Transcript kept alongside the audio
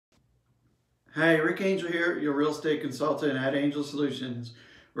Hey, Rick Angel here, your real estate consultant at Angel Solutions,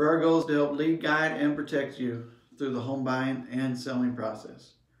 where our goal is to help lead, guide, and protect you through the home buying and selling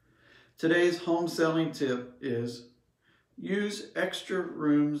process. Today's home selling tip is use extra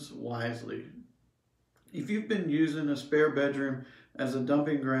rooms wisely. If you've been using a spare bedroom as a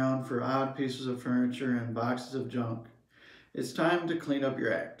dumping ground for odd pieces of furniture and boxes of junk, it's time to clean up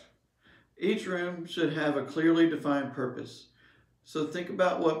your act. Each room should have a clearly defined purpose. So think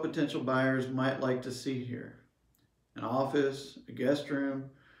about what potential buyers might like to see here. An office, a guest room,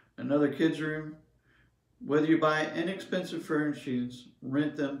 another kid's room. Whether you buy inexpensive furnishings,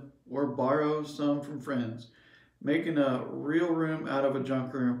 rent them, or borrow some from friends, making a real room out of a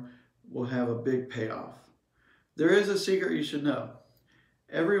junk room will have a big payoff. There is a secret you should know.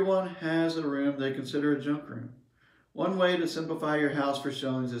 Everyone has a room they consider a junk room. One way to simplify your house for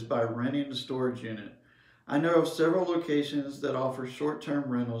showings is by renting a storage unit. I know of several locations that offer short-term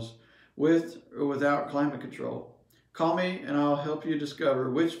rentals with or without climate control. Call me and I'll help you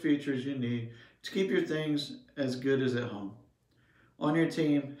discover which features you need to keep your things as good as at home. On your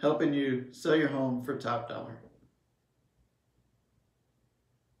team, helping you sell your home for top dollar.